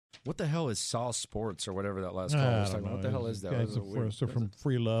What the hell is Saw Sports or whatever that last call was talking about? What the hell is that? Guys are from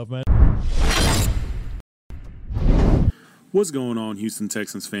Free Love, man. What's going on, Houston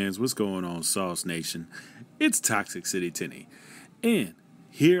Texans fans? What's going on, Sauce Nation? It's Toxic City Tinny, and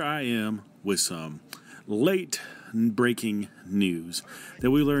here I am with some late breaking news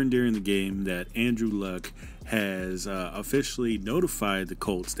that we learned during the game that Andrew Luck has officially notified the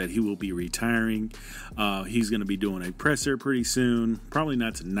Colts that he will be retiring. He's going to be doing a presser pretty soon, probably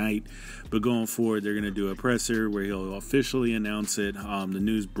not tonight, but going forward they're going to do a presser where he'll officially announce it. The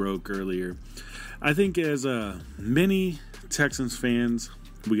news broke earlier. I think as many Texans fans,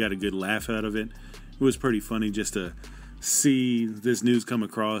 we got a good laugh out of it. It was pretty funny just to see this news come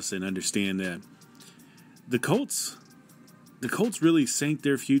across and understand that the Colts really sank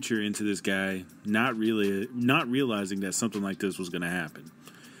their future into this guy, not realizing that something like this was going to happen.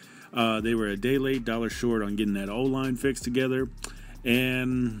 They were a day late, dollar short on getting that O-line fixed together,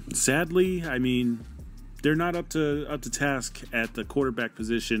 and sadly, I mean, they're not up to task at the quarterback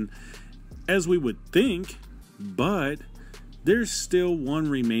position as we would think, but there's still one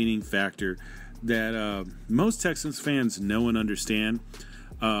remaining factor that most Texans fans know and understand.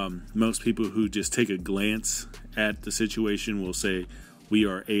 Most people who just take a glance at the situation will say we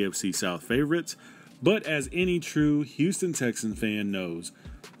are AFC South favorites. But as any true Houston Texan fan knows,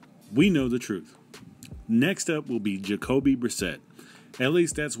 we know the truth. Next up will be Jacoby Brissett. At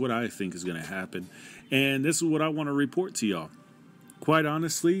least that's what I think is going to happen. And this is what I want to report to y'all. Quite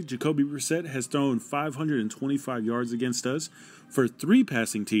honestly, Jacoby Brissett has thrown 525 yards against us for 3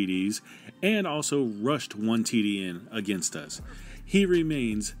 passing TDs and also rushed 1 TD in against us. He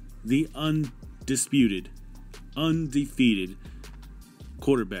remains the undefeated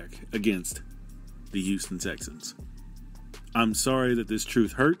quarterback against the Houston Texans. I'm sorry that this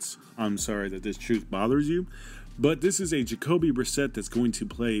truth hurts. I'm sorry that this truth bothers you. But this is a Jacoby Brissett that's going to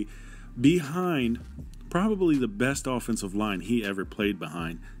play behind probably the best offensive line he ever played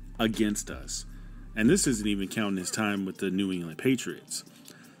behind against us. And this isn't even counting his time with the New England Patriots.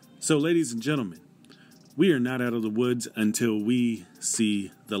 So, ladies and gentlemen, we are not out of the woods until we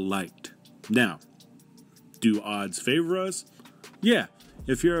see the light. Now, do odds favor us? Yeah,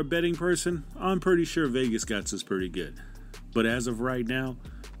 if you're a betting person, I'm pretty sure Vegas got us pretty good. But as of right now,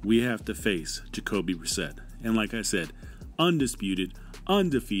 we have to face Jacoby Brissett. And like I said, undefeated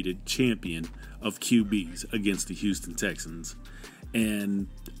champion of QBs against the Houston Texans. And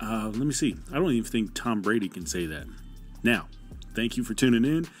let me see. I don't even think Tom Brady can say that. Now, thank you for tuning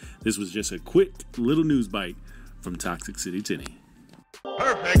in. This was just a quick little news bite from Toxic City Tinny.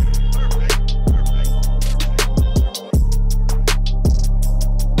 Perfect.